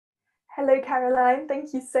Hello, Caroline.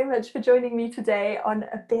 Thank you so much for joining me today on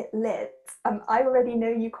A Bit Lit. I already know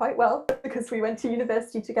you quite well because we went to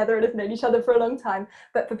university together and have known each other for a long time.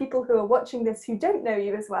 But for people who are watching this who don't know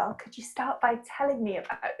you as well, could you start by telling me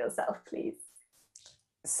about yourself, please?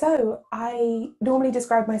 So, I normally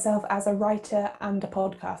describe myself as a writer and a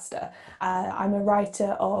podcaster. I'm a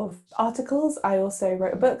writer of articles. I also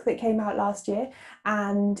wrote a book that came out last year.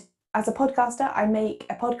 And as a podcaster, I make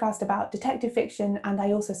a podcast about detective fiction, and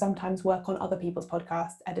I also sometimes work on other people's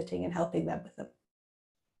podcasts, editing and helping them with them.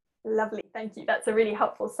 Lovely, thank you. That's a really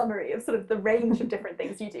helpful summary of sort of the range of different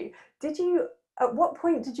things you do. At what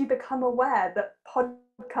point did you become aware that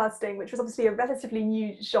podcasting, which was obviously a relatively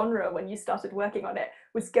new genre when you started working on it,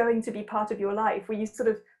 was going to be part of your life? Were you sort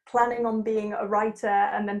of planning on being a writer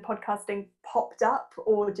and then podcasting popped up,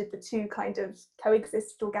 or did the two kind of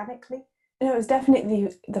coexist organically? No, it was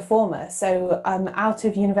definitely the former. So, out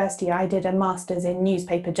of university, I did a master's in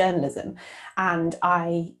newspaper journalism, and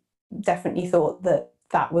I definitely thought that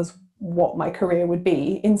that was what my career would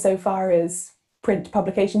be, insofar as print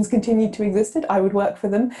publications continued to exist, I would work for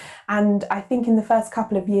them. And I think in the first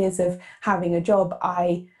couple of years of having a job,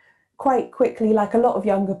 I quite quickly, like a lot of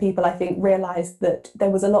younger people, I think, realised that there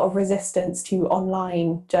was a lot of resistance to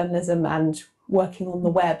online journalism and working on the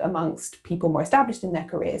web amongst people more established in their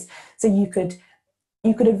careers. So you could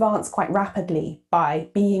advance quite rapidly by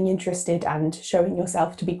being interested and showing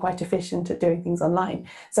yourself to be quite efficient at doing things online.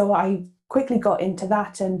 So I quickly got into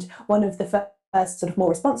that, and one of the first sort of more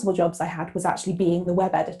responsible jobs I had was actually being the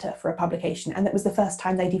web editor for a publication, and that was the first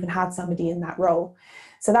time they'd even had somebody in that role.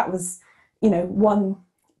 So that was, one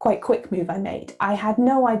quite quick move I made. I had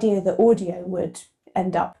no idea that audio would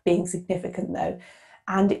end up being significant though.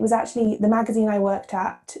 And it was actually the magazine I worked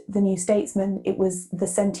at, The New Statesman, it was the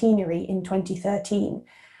centenary in 2013.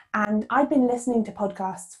 And I'd been listening to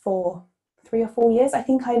podcasts for 3 or 4 years. I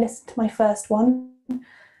think I listened to my first one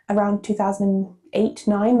around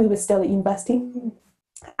 2008-9. We were still at university.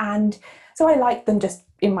 And so I liked them just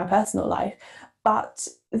in my personal life. But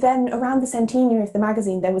then around the centenary of the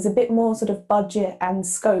magazine, there was a bit more sort of budget and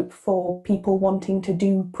scope for people wanting to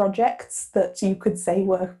do projects that you could say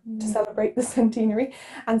were to celebrate the centenary.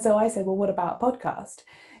 And so I said, well, what about a podcast?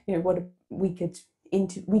 What we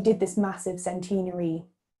did this massive centenary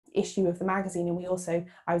issue of the magazine, and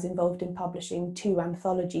I was involved in publishing 2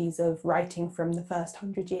 anthologies of writing from the first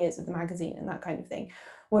 100 years of the magazine and that kind of thing.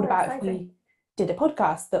 What about exciting. if we did a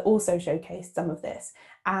podcast that also showcased some of this?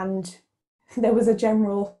 And there was a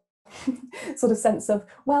general sort of sense of,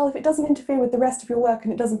 well, if it doesn't interfere with the rest of your work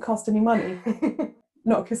and it doesn't cost any money,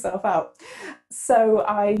 knock yourself out. So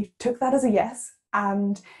I took that as a yes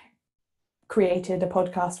and created a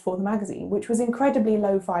podcast for the magazine, which was incredibly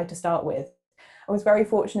lo-fi to start with. I was very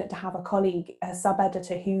fortunate to have a colleague, a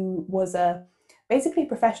sub-editor, who was a basically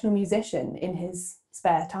professional musician in his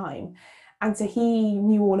spare time. And so he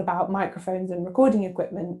knew all about microphones and recording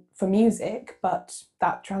equipment for music, but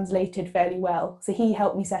that translated fairly well. So he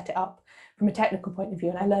helped me set it up from a technical point of view,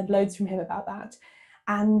 and I learned loads from him about that.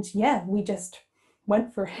 And yeah, we just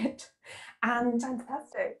went for it. And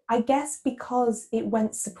fantastic. I guess because it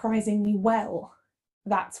went surprisingly well,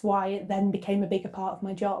 that's why it then became a bigger part of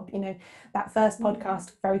my job. That first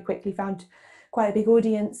podcast very quickly found quite a big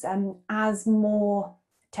audience, and as more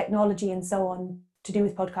technology and so on to do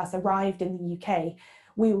with podcasts arrived in the UK,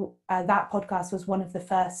 that podcast was one of the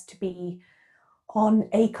first to be on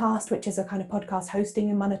Acast, which is a kind of podcast hosting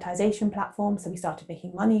and monetization platform. So we started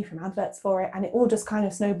making money from adverts for it, and it all just kind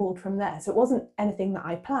of snowballed from there. So it wasn't anything that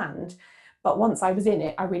I planned, but once I was in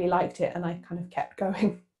it, I really liked it, and I kind of kept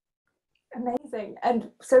going. Amazing.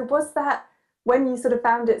 And so was that when you sort of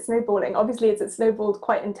found it snowballing? Obviously it's snowballed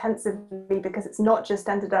quite intensively because it's not just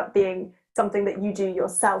ended up being something that you do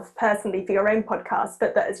yourself personally for your own podcast,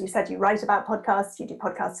 but that, as you said, you write about podcasts, you do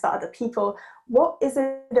podcasts for other people. What is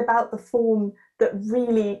it about the form that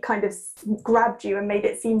really kind of grabbed you and made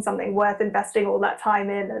it seem something worth investing all that time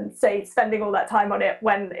in and spending all that time on it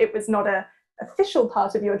when it was not a official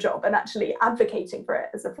part of your job and actually advocating for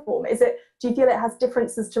it as a form? Do you feel it has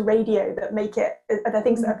differences to radio that make it, are there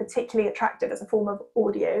things that are particularly attractive as a form of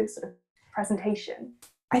audio sort of presentation?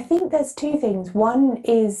 I think there's 2 things. One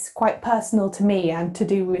is quite personal to me and to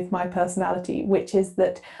do with my personality, which is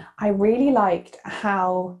that I really liked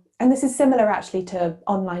how, and this is similar actually to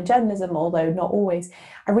online journalism, although not always,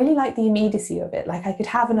 I really liked the immediacy of it. Like I could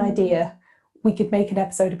have an idea, we could make an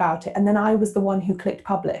episode about it, and then I was the one who clicked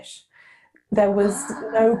publish. There was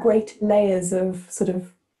no great layers of sort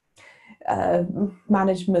of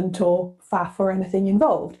management or faff or anything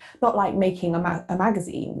involved. Not like making a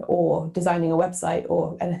magazine or designing a website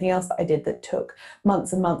or anything else that I did that took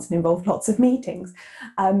months and months and involved lots of meetings.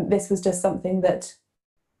 This was just something that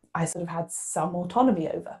I sort of had some autonomy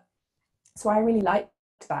over. So I really liked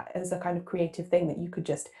that as a kind of creative thing that you could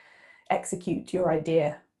just execute your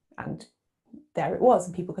idea and there it was,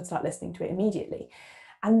 and people could start listening to it immediately.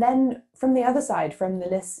 And then from the other side, from the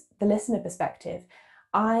listener perspective,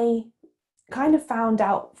 I kind of found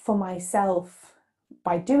out for myself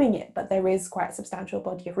by doing it, but there is quite a substantial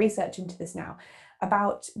body of research into this now,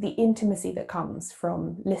 about the intimacy that comes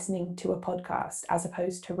from listening to a podcast as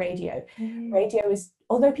opposed to radio. Radio is,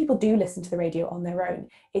 although people do listen to the radio on their own,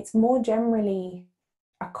 it's more generally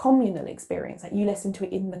a communal experience. Like you listen to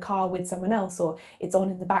it in the car with someone else, or it's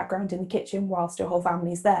on in the background in the kitchen whilst your whole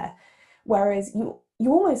family's there. Whereas you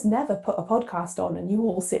almost never put a podcast on and you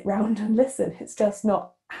all sit round and listen. It's just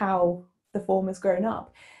not how the form has grown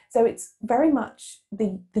up. So it's very much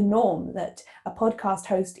the norm that a podcast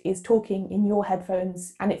host is talking in your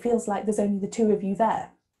headphones and it feels like there's only the two of you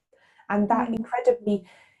there. And that incredibly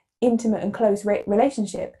intimate and close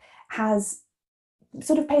relationship has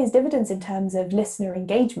sort of pays dividends in terms of listener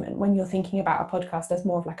engagement when you're thinking about a podcast as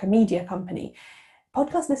more of like a media company.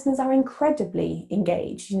 Podcast listeners are incredibly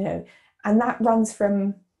engaged, and that runs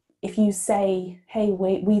from if you say, hey,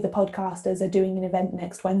 we the podcasters are doing an event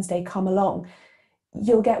next Wednesday, come along.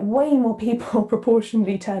 You'll get way more people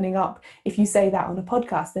proportionally turning up if you say that on a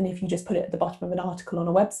podcast than if you just put it at the bottom of an article on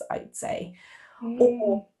a website, say.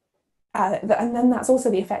 Or and then that's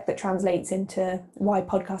also the effect that translates into why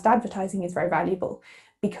podcast advertising is very valuable,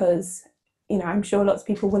 because I'm sure lots of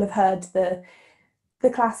people will have heard the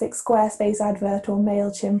classic Squarespace advert or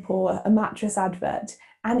MailChimp or a mattress advert,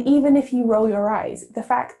 and even if you roll your eyes, the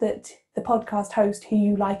fact that the podcast host who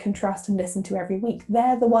you like and trust and listen to every week,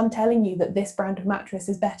 they're the one telling you that this brand of mattress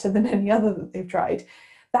is better than any other that they've tried,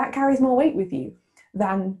 that carries more weight with you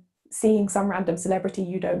than seeing some random celebrity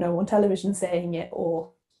you don't know on television saying it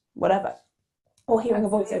or whatever, or hearing a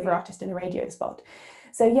voiceover artist in a radio spot.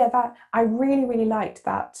 So yeah, that I really, really liked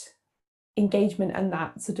that engagement and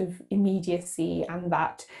that sort of immediacy, and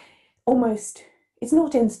that almost, it's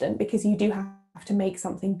not instant because you do have to make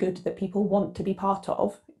something good that people want to be part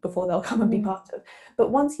of before they'll come and be part of. But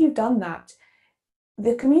once you've done that,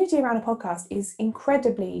 the community around a podcast is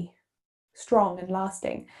incredibly strong and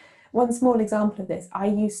lasting. One small example of this, I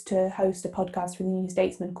used to host a podcast for the New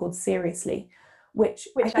Statesman called Seriously, which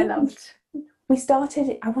I loved. We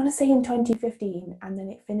started, I want to say in 2015, and then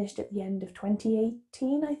it finished at the end of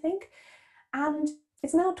 2018, I think. And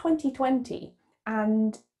it's now 2020.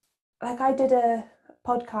 And like I did a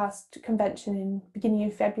podcast convention in beginning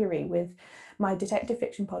of February with my detective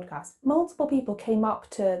fiction podcast. Multiple people came up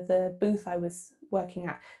to the booth I was working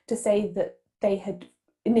at to say that they had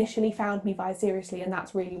initially found me via Seriously, and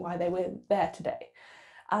that's really why they were there today.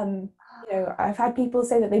 I've had people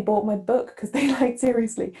say that they bought my book because they liked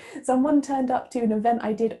Seriously. Someone turned up to an event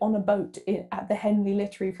I did on a boat at the Henley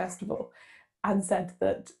Literary Festival and said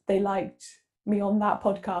that they liked me on that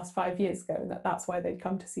podcast 5 years ago, and that's why they'd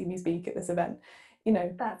come to see me speak at this event.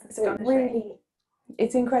 That's So astonishing.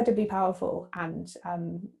 it's incredibly powerful and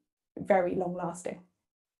very long lasting.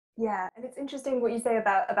 Yeah, and it's interesting what you say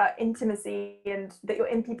about intimacy and that you're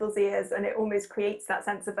in people's ears, and it almost creates that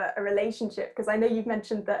sense of a relationship. Because I know you've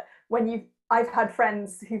mentioned that I've had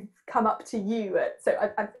friends who've come up to you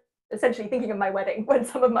I'm essentially thinking of my wedding, when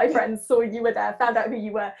some of my friends saw you were there, found out who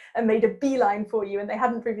you were, and made a beeline for you, and they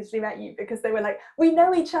hadn't previously met you because they were like, we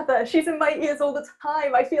know each other, she's in my ears all the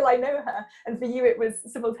time, I feel I know her. And for you it was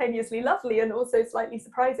simultaneously lovely and also slightly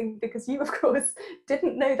surprising because you of course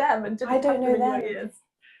didn't know them and didn't have them in your ears.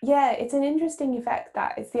 Yeah, it's an interesting effect.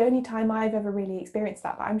 That it's the only time I've ever really experienced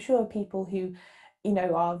that, but I'm sure people who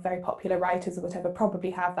are very popular writers or whatever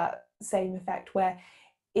probably have that same effect, where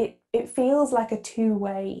it feels like a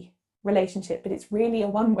two-way relationship, but it's really a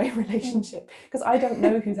one-way relationship because I don't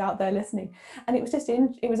know who's out there listening. And it was just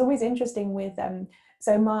it was always interesting with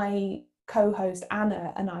so my co-host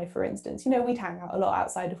Anna and I, for instance, we'd hang out a lot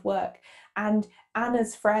outside of work, and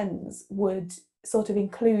Anna's friends would sort of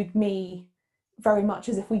include me very much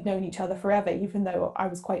as if we'd known each other forever, even though I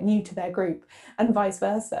was quite new to their group, and vice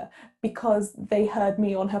versa, because they heard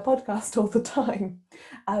me on her podcast all the time.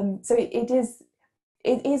 So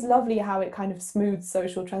it is lovely how it kind of smooths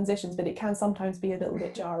social transitions, but it can sometimes be a little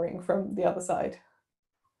bit jarring from the other side.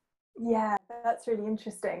 Yeah, that's really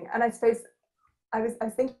interesting. And I suppose I was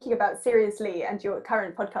thinking about Seriously and your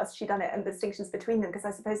current podcast, She Done It, and the distinctions between them, because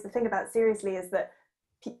I suppose the thing about Seriously is that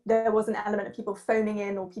there was an element of people phoning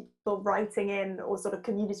in or people writing in or sort of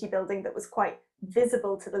community building that was quite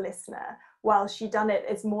visible to the listener, while She Done It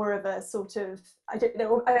is more of a sort of, I don't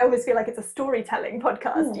know, I always feel like it's a storytelling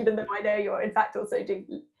podcast, even though I know you're in fact also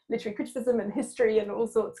doing literary criticism and history and all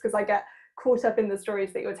sorts, because I get caught up in the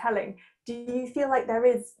stories that you're telling. Do you feel like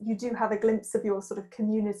you do have a glimpse of your sort of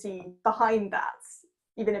community behind that,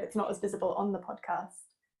 even if it's not as visible on the podcast?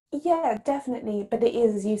 Yeah, definitely. But it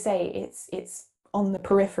is, as you say, it's on the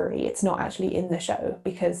periphery. It's not actually in the show,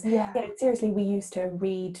 because seriously, we used to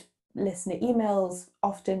read listener emails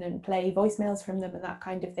often and play voicemails from them and that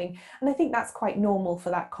kind of thing. And I think that's quite normal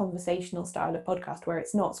for that conversational style of podcast where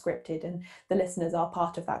it's not scripted and the listeners are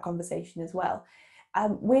part of that conversation as well.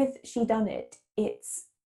 With She Done It, it's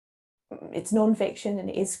non-fiction and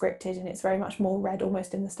it is scripted, and it's very much more read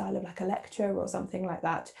almost in the style of like a lecture or something like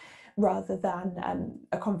that, rather than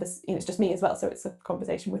a conversation. It's just me as well, so it's a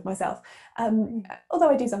conversation with myself. Although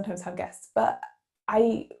I do sometimes have guests, but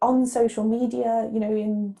on social media,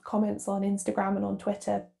 in comments on Instagram and on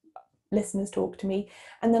Twitter, listeners talk to me.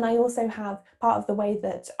 And then I also have, part of the way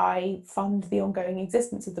that I fund the ongoing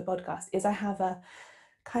existence of the podcast is I have a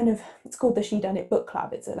kind of, it's called the She Done It Book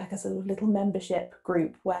Club. It's like a sort of little membership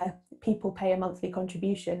group where people pay a monthly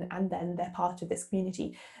contribution and then they're part of this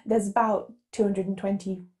community. There's about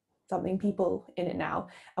 220 something people in it now,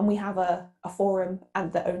 and we have a forum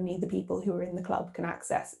and that only the people who are in the club can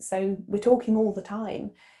access. So we're talking all the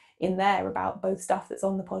time in there about both stuff that's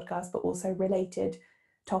on the podcast but also related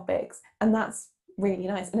topics, and that's really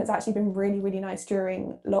nice. And it's actually been really, really nice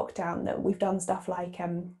during lockdown that we've done stuff like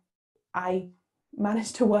I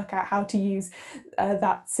managed to work out how to use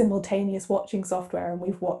that simultaneous watching software, and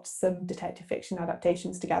we've watched some detective fiction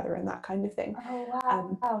adaptations together and that kind of thing.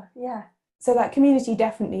 Oh wow. Yeah. So that community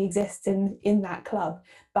definitely exists in that club.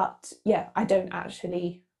 But yeah, I don't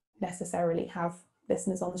actually necessarily have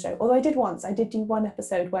listeners on the show. Although I did do one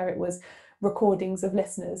episode where it was recordings of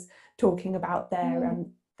listeners talking about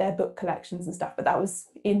their book collections and stuff. But that was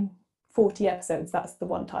in 40 episodes. That's the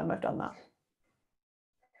one time I've done that.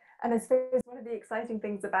 And I suppose one of the exciting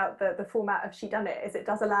things about the format of She Done It is it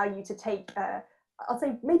does allow you to take, I'll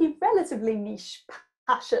say maybe relatively niche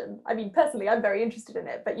passion. I mean, personally, I'm very interested in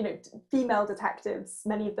it, but female detectives,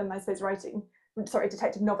 many of them, I suppose,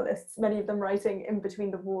 detective novelists, many of them writing in between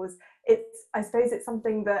the wars. I suppose it's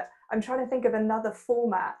something that I'm trying to think of another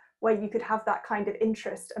format where you could have that kind of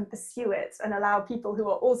interest and pursue it and allow people who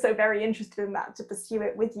are also very interested in that to pursue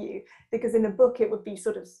it with you. Because in a book, it would be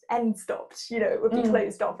sort of end stopped, it would be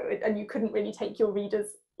closed off, and you couldn't really take your readers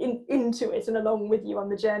into it and along with you on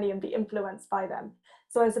the journey and be influenced by them.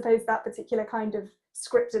 So I suppose that particular kind of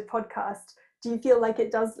scripted podcast, do you feel like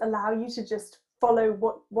it does allow you to just follow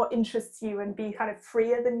what interests you and be kind of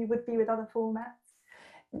freer than you would be with other formats?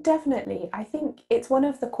 Definitely. I think it's one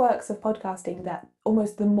of the quirks of podcasting that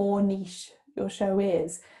almost the more niche your show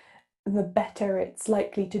is, the better it's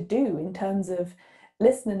likely to do in terms of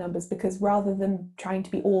listener numbers, because rather than trying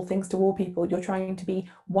to be all things to all people, you're trying to be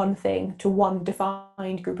one thing to one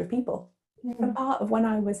defined group of people. And part of when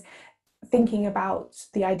I was thinking about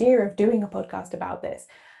the idea of doing a podcast about this,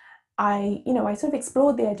 I sort of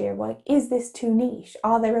explored the idea of like, is this too niche?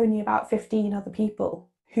 Are there only about 15 other people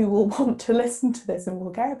who will want to listen to this and will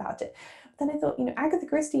care about it? But then I thought, Agatha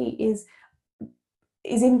Christie is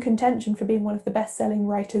in contention for being one of the best-selling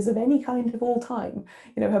writers of any kind of all time.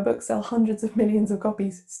 Her books sell hundreds of millions of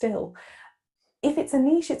copies still. If it's a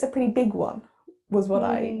niche, it's a pretty big one, was what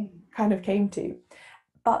I kind of came to.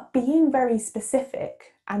 But being very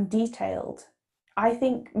specific and detailed, I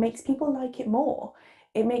think, makes people like it more.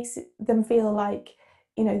 It makes them feel like,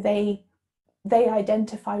 they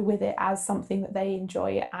identify with it as something that they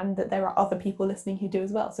enjoy and that there are other people listening who do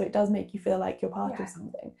as well. So it does make you feel like you're part of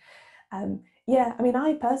something. I mean,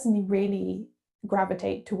 I personally really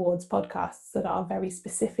gravitate towards podcasts that are very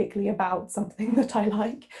specifically about something that I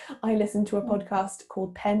like. I listen to a podcast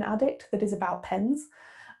called Pen Addict that is about pens.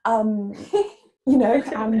 And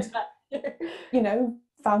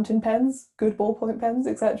fountain pens, good ballpoint pens,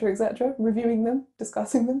 etc., reviewing them,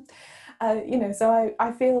 discussing them. So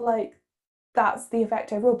I feel like that's the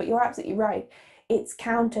effect overall. But you're absolutely right. It's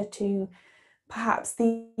counter to perhaps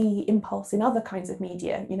the impulse in other kinds of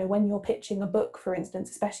media. When you're pitching a book, for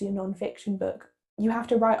instance, especially a non-fiction book, you have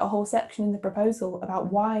to write a whole section in the proposal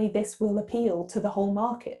about why this will appeal to the whole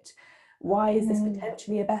market. Why is this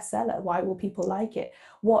potentially a bestseller? Why will people like it?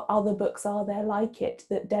 What other books are there like it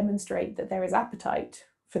that demonstrate that there is appetite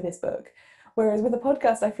for this book? Whereas with a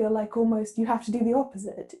podcast, I feel like almost you have to do the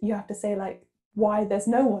opposite. You have to say like why there's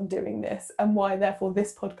no one doing this and why therefore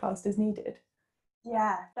this podcast is needed.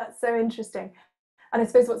 Yeah, that's so interesting. And I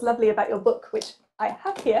suppose what's lovely about your book, which I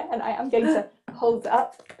have here, and I am going to hold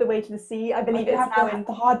up The Way to the Sea. I believe it's now in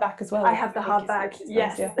the hardback as well. I have the hardback,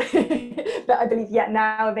 yes. Nice, yeah. But I believe,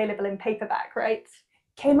 now available in paperback, right?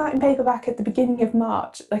 Came out in paperback at the beginning of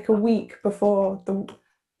March, like a week before the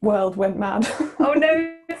world went mad. Oh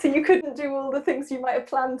no, so you couldn't do all the things you might have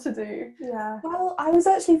planned to do. Yeah. Well, I was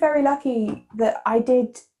actually very lucky that I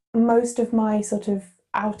did most of my sort of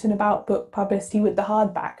out and about book publicity with the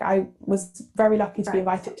hardback. I was very lucky to be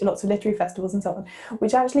invited to lots of literary festivals and so on,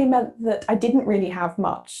 which actually meant that I didn't really have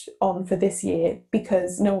much on for this year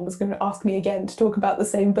because no one was going to ask me again to talk about the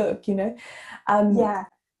same book, Yeah.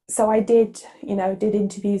 So I did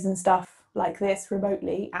interviews and stuff like this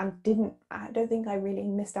remotely, and I don't think I really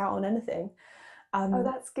missed out on anything. Oh,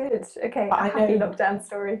 that's good. Okay, a happy lockdown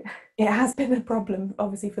story. It has been a problem,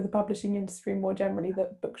 obviously, for the publishing industry more generally,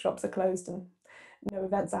 that bookshops are closed and no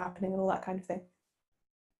events are happening and all that kind of thing.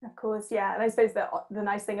 Of course, yeah. And I suppose that the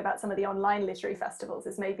nice thing about some of the online literary festivals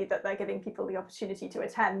is maybe that they're giving people the opportunity to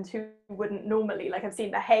attend who wouldn't normally. Like I've seen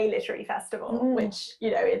the Hay Literary Festival, which,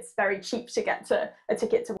 it's very cheap to get a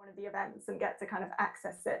ticket to one of the events and get to kind of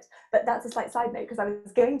access it. But that's a slight side note, because I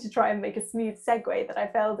was going to try and make a smooth segue that I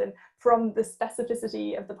failed in from the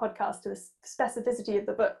specificity of the podcast to the specificity of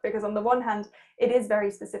the book, because on the one hand, it is very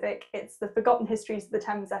specific. It's the forgotten histories of the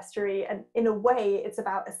Thames Estuary, and in a way, it's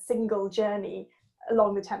about a single journey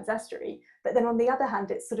along the Thames Estuary. But then on the other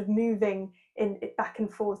hand, it's sort of moving in back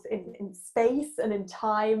and forth in space and in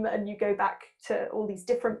time, and you go back to all these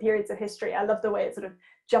different periods of history. I love the way it sort of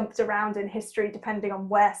jumped around in history depending on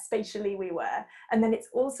where spatially we were. And then it's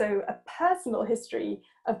also a personal history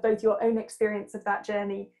of both your own experience of that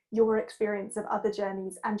journey, your experience of other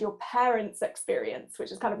journeys, and your parents' experience,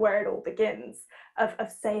 which is kind of where it all begins,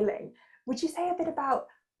 of sailing. Would you say a bit about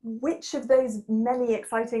which of those many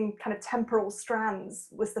exciting kind of temporal strands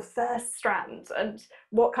was the first strand, and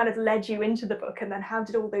what kind of led you into the book, and then how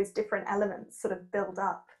did all those different elements sort of build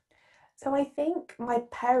up? So I think my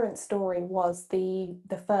parents' story was the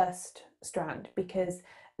first strand, because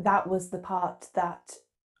that was the part that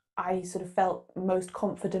I sort of felt most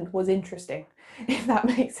confident was interesting, if that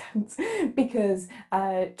makes sense. Because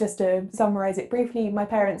just to summarise it briefly, my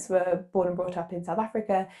parents were born and brought up in South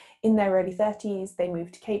Africa. In their early 30s, they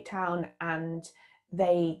moved to Cape Town and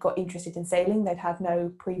they got interested in sailing. They'd had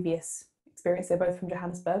no previous experience. They're both from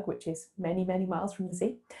Johannesburg, which is many, many miles from the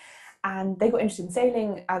sea. And they got interested in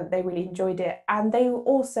sailing and they really enjoyed it. And they were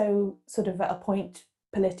also sort of at a point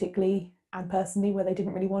politically and personally where they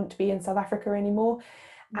didn't really want to be in South Africa anymore.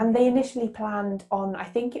 And they initially planned on, I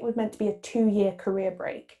think it was meant to be a 2-year career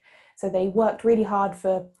break. So they worked really hard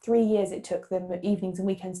for 3 years. It took them evenings and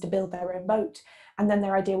weekends to build their own boat. And then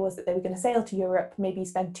their idea was that they were going to sail to Europe, maybe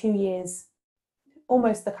spend 2 years,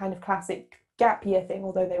 almost the kind of classic gap year thing,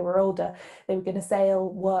 although they were older. They were going to sail,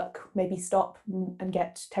 work, maybe stop and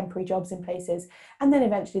get temporary jobs in places. And then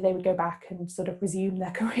eventually they would go back and sort of resume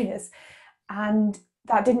their careers. And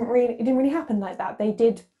that didn't really happen like that. They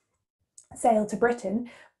did sail to Britain,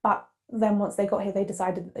 but then once they got here, they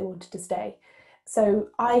decided that they wanted to stay. So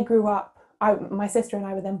I grew up, my sister and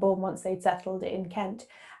I were then born once they'd settled in Kent,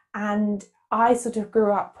 and I sort of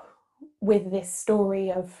grew up with this story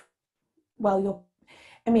of,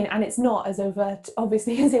 and it's not as overt,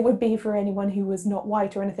 obviously, as it would be for anyone who was not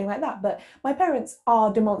white or anything like that, but my parents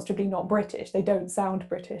are demonstrably not British. They don't sound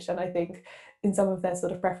British, and I think in some of their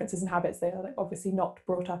sort of preferences and habits, they are obviously not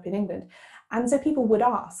brought up in England. And so people would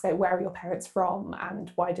ask, like, where are your parents from,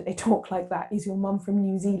 and why do they talk like that? Is your mum from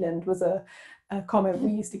New Zealand? Was a comment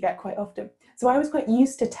we used to get quite often. So I was quite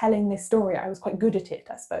used to telling this story. I was quite good at it,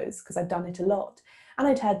 I suppose, because I'd done it a lot. And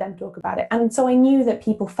I'd heard them talk about it. And so I knew that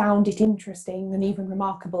people found it interesting and even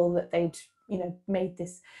remarkable that they'd, made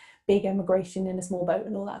this big emigration in a small boat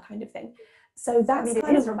and all that kind of thing. So that's it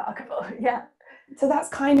is remarkable, yeah. So that's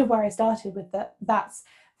kind of where I started with that.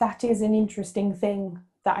 That is an interesting thing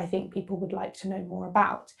that I think people would like to know more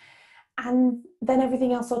about. And then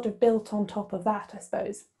everything else sort of built on top of that, I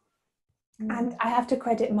suppose. And I have to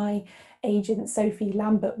credit my agent, Sophie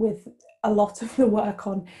Lambert, with a lot of the work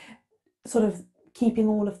on sort of keeping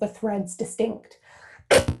all of the threads distinct.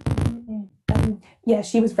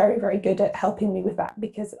 She was very, very good at helping me with that,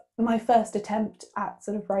 because my first attempt at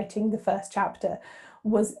sort of writing the first chapter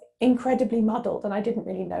was incredibly muddled, and I didn't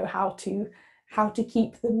really know how to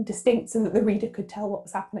keep them distinct so that the reader could tell what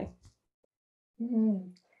was happening.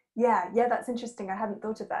 Yeah, that's interesting. I hadn't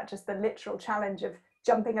thought of that, just the literal challenge of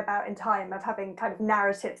jumping about in time, of having kind of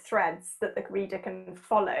narrative threads that the reader can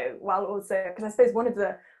follow, while also, because I suppose one of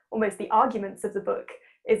the almost the arguments of the book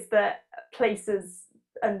is that places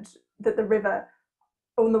and that the river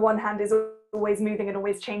on the one hand is always moving and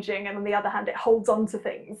always changing, and on the other hand it holds on to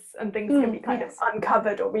things, and things can be kind of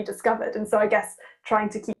uncovered or rediscovered. And so I guess trying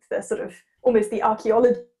to keep the sort of almost the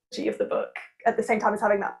archaeology of the book at the same time as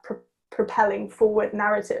having that propelling forward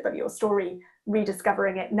narrative of your story,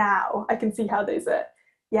 rediscovering it now, I can see how those are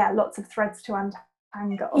lots of threads to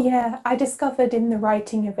untangle. Yeah, I discovered in the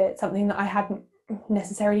writing of it something that I hadn't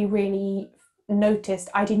necessarily really noticed.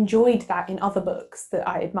 I'd enjoyed that in other books that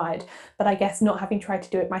I admired, but I guess not having tried to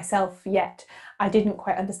do it myself yet, I didn't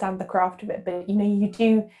quite understand the craft of it. But you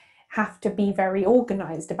do have to be very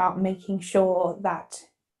organized about making sure that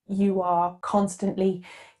you are constantly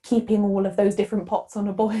keeping all of those different pots on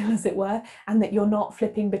a boil, as it were, and that you're not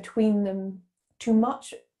flipping between them too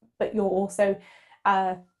much, but you're also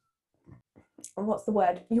what's the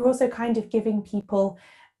word? You're also kind of giving people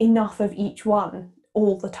enough of each one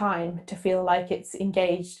all the time to feel like it's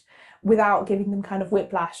engaged, without giving them kind of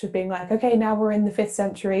whiplash of being like, okay, now we're in the 5th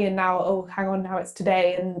century, and now, oh, hang on, now it's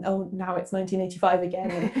today, and oh, now it's 1985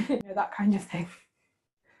 again, and that kind of thing.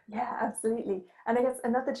 Yeah, absolutely. And I guess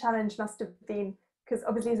another challenge must have been, because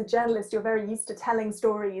obviously as a journalist, you're very used to telling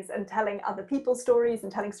stories and telling other people's stories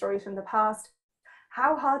and telling stories from the past.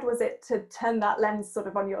 How hard was it to turn that lens sort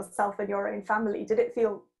of on yourself and your own family? Did it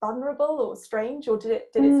feel vulnerable or strange, or did it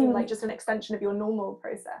seem like just an extension of your normal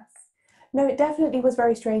process? No, it definitely was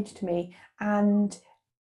very strange to me, and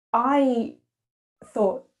I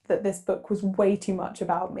thought that this book was way too much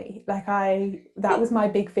about me. That was my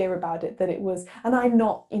big fear about it, that it was, and I'm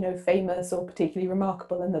not, famous or particularly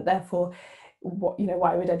remarkable, and that therefore,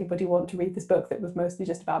 why would anybody want to read this book that was mostly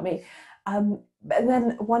just about me? But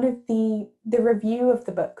then one of the review of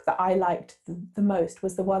the book that I liked the most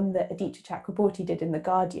was the one that Aditya Chakraborty did in The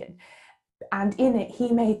Guardian. And in it,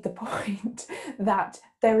 he made the point that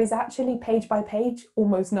there is actually page by page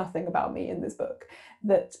almost nothing about me in this book.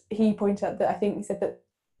 That he pointed out that, I think he said that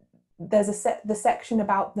there's the section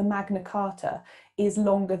about the Magna Carta is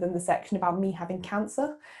longer than the section about me having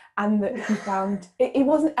cancer, and that he found it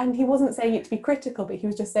wasn't, and he wasn't saying it to be critical, but he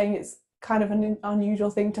was just saying it's kind of an unusual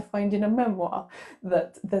thing to find in a memoir,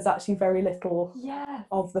 that there's actually very little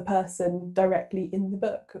of the person directly in the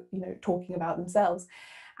book, talking about themselves.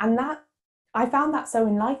 And that, I found that so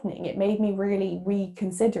enlightening. It made me really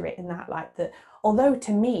reconsider it in that light, that although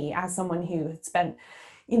to me, as someone who had spent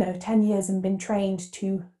 10 years and been trained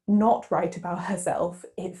to not write about herself,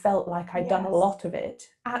 it felt like I'd done a lot of it.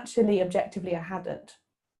 Actually, objectively, I hadn't.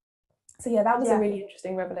 So that was a really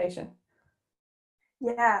interesting revelation.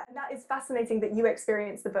 Yeah, and that is fascinating that you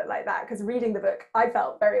experienced the book like that, because reading the book, I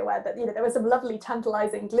felt very aware that, there were some lovely,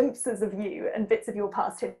 tantalizing glimpses of you and bits of your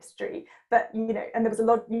past history, but, and there was a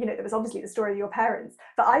lot, there was obviously the story of your parents,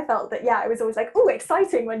 but I felt that, I was always like, oh,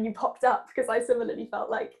 exciting when you popped up, because I similarly felt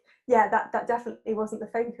like, that definitely wasn't the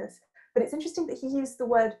focus. But it's interesting that he used the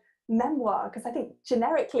word memoir, because I think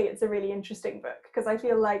generically it's a really interesting book, because I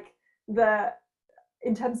feel like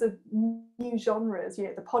in terms of new genres,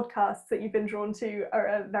 the podcasts that you've been drawn to are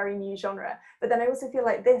a very new genre. But then I also feel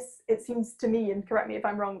like this, it seems to me, and correct me if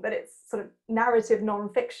I'm wrong, that it's sort of narrative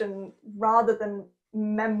nonfiction rather than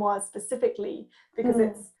memoir specifically, because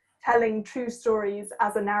it's telling true stories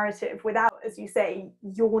as a narrative without, as you say,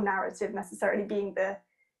 your narrative necessarily being the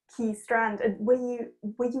key strand. And were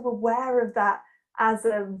you aware of that as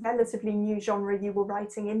a relatively new genre you were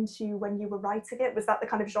writing into when you were writing it? Was that the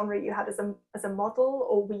kind of genre you had as a model,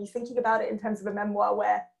 or were you thinking about it in terms of a memoir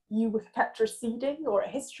where you were kept receding, or a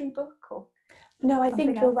history book, or? No, I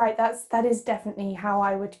think you're right. That is definitely how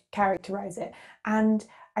I would characterize it. And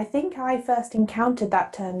I think I first encountered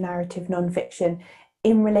that term narrative nonfiction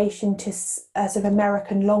in relation to sort of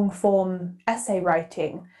American long form essay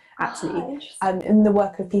writing, actually, in the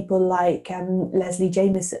work of people like Leslie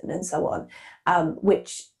Jamison and so on,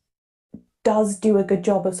 which does do a good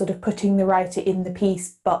job of sort of putting the writer in the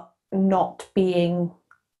piece, but not being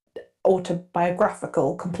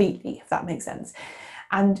autobiographical completely, if that makes sense.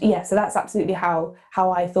 And so that's absolutely how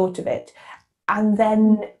I thought of it. And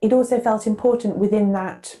then it also felt important within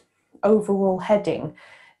that overall heading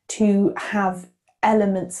to have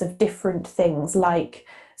elements of different things, like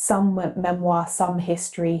some memoir, some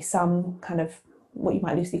history, some kind of what you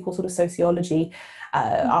might loosely call sort of sociology,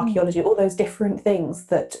 archaeology, all those different things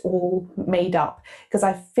that all made up. Because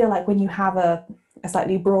I feel like when you have a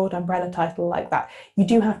slightly broad umbrella title like that, you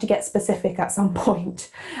do have to get specific at some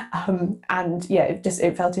point. And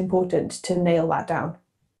it felt important to nail that down.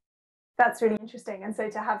 That's really interesting. And so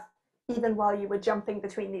to have, even while you were jumping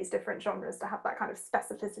between these different genres, to have that kind of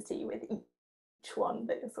specificity with each one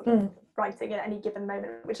that you're sort of writing at any given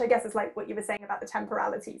moment, which I guess is like what you were saying about the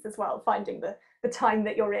temporalities as well, finding the time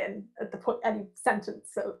that you're in at the point, any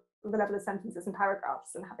sentence the level of sentences and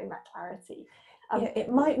paragraphs and having that clarity. Yeah,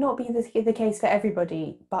 it might not be the case for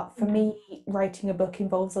everybody, but for me, writing a book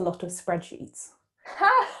involves a lot of spreadsheets.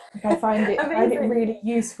 Like I find it really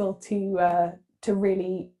useful to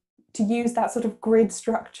really to use that sort of grid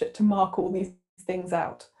structure to mark all these things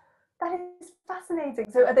out. That is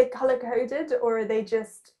fascinating. So are they color coded, or are they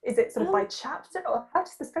just, is it sort of by chapter, or how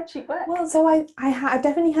does the spreadsheet work? Well, so I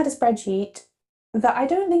definitely had a spreadsheet that I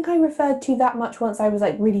don't think I referred to that much once I was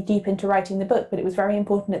like really deep into writing the book, but it was very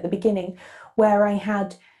important at the beginning, where I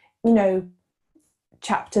had, you know,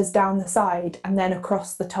 chapters down the side and then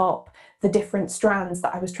across the top the different strands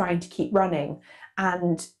that I was trying to keep running,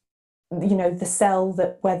 and you know, the cell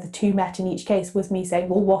that where the two met in each case was me saying,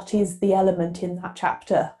 well, what is the element in that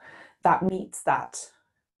chapter that meets that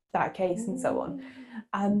case, and so on.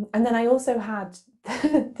 And then I also had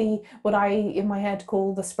the what I in my head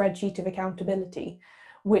call the spreadsheet of accountability,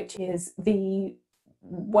 which is the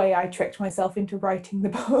way I tricked myself into writing the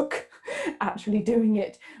book, actually doing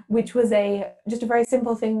it, which was just a very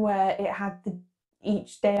simple thing where it had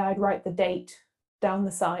each day I'd write the date down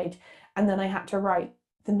the side, and then I had to write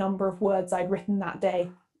the number of words I'd written that day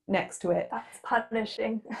next to it. That's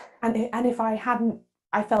punishing. And if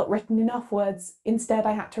I felt written enough words, instead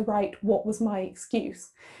I had to write what was my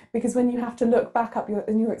excuse, because when you have to look back up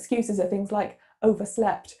your excuses are things like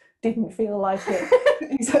overslept, didn't feel like it,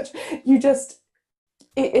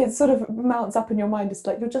 it sort of mounts up in your mind. It's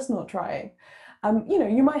like you're just not trying. You know,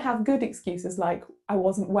 you might have good excuses like I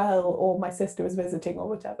wasn't well or my sister was visiting or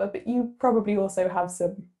whatever, but you probably also have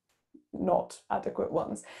some not adequate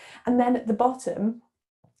ones. And then at the bottom,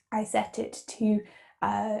 I set it to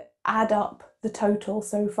add up the total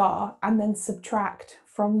so far and then subtract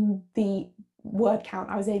from the word count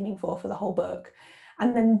I was aiming for the whole book,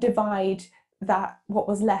 and then divide that what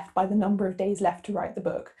was left by the number of days left to write the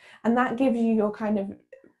book. And that gives you your kind of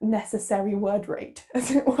necessary word rate,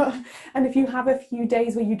 as it were. And if you have a few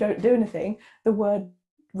days where you don't do anything, the word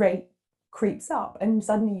rate creeps up and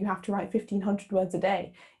suddenly you have to write 1,500 words a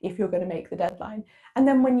day if you're going to make the deadline. And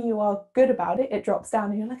then when you are good about it, it drops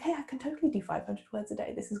down and you're like, hey, I can totally do 500 words a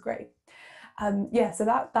day, this is great. So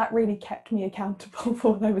that really kept me accountable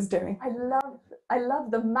for what I was doing. I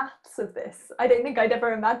love the maths of this. I don't think I'd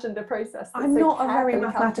ever imagined a process. I'm not a very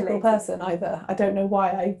mathematical person either. I don't know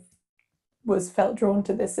why I felt drawn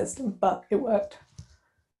to this system, but it worked.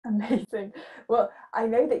 Amazing. Well, I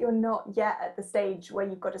know that you're not yet at the stage where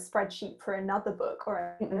you've got a spreadsheet for another book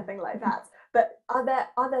or anything like that, but are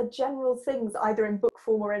there general things either in book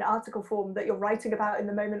form or in article form that you're writing about in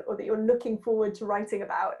the moment, or that you're looking forward to writing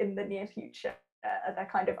about in the near future? Are there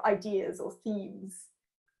kind of ideas or themes?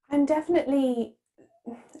 I'm definitely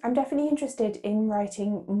interested in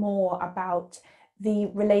writing more about the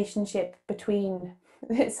relationship between,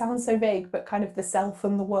 it sounds so vague, but kind of the self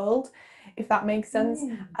and the world, if that makes sense.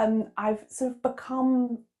 I've sort of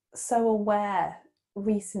become so aware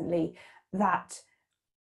recently that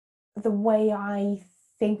the way I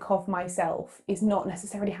think of myself is not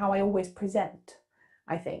necessarily how I always present,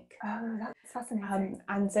 I think. Oh, that's fascinating.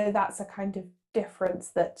 And so that's a kind of difference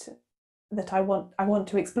that I want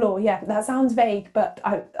to explore. Yeah, that sounds vague, but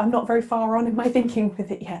I'm not very far on in my thinking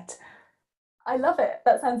with it yet. I love it.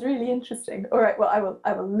 That sounds really interesting. All right, well,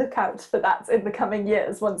 I will look out for that in the coming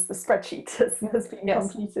years once the spreadsheet has been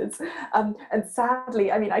completed. And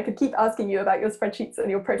sadly, I mean, I could keep asking you about your spreadsheets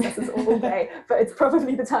and your processes all day, but it's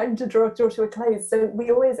probably the time to draw to a close. So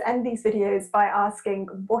we always end these videos by asking,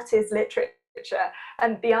 what is literature?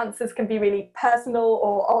 And the answers can be really personal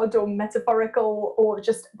or odd or metaphorical or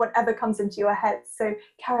just whatever comes into your head. So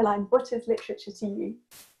Caroline, what is literature to you?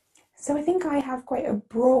 So I think I have quite a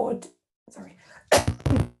broad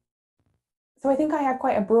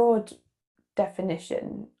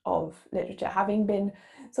definition of literature, having been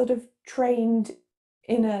sort of trained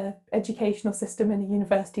in an educational system in a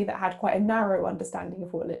university that had quite a narrow understanding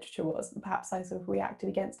of what literature was, and perhaps I sort of reacted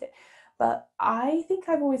against it. But I think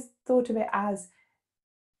I've always thought of it as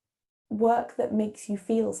work that makes you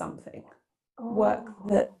feel something,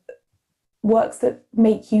 works that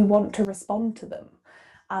make you want to respond to them,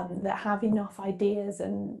 that have enough ideas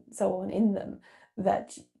and so on in them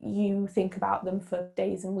that you think about them for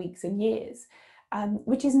days and weeks and years,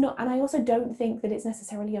 which is not, and I also don't think that it's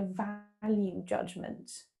necessarily a value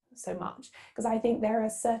judgment so much, because I think there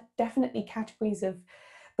are definitely categories of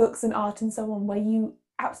books and art and so on where you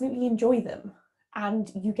absolutely enjoy them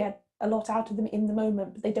and you get a lot out of them in the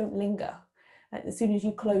moment, but they don't linger. As soon as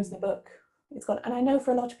you close the book, it's gone. And I know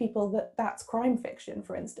for a lot of people that's crime fiction,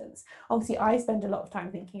 for instance. Obviously, I spend a lot of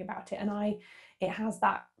time thinking about it, and it has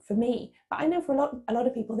that for me. But I know for a lot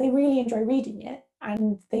of people, they really enjoy reading it,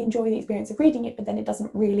 and they enjoy the experience of reading it, but then it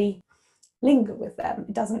doesn't really linger with them.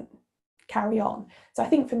 It doesn't carry on. So I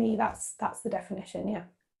think for me, that's the definition. Yeah.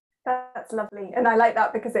 That's lovely. And I like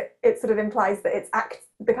that because it sort of implies that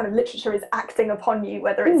the kind of literature is acting upon you,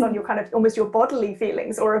 whether it's on your kind of almost your bodily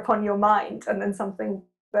feelings or upon your mind, and then something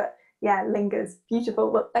that, yeah, lingers.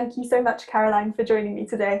 Beautiful. Well, thank you so much, Caroline, for joining me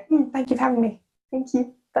today. Thank you for having me. Thank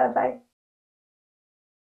you. Bye-bye.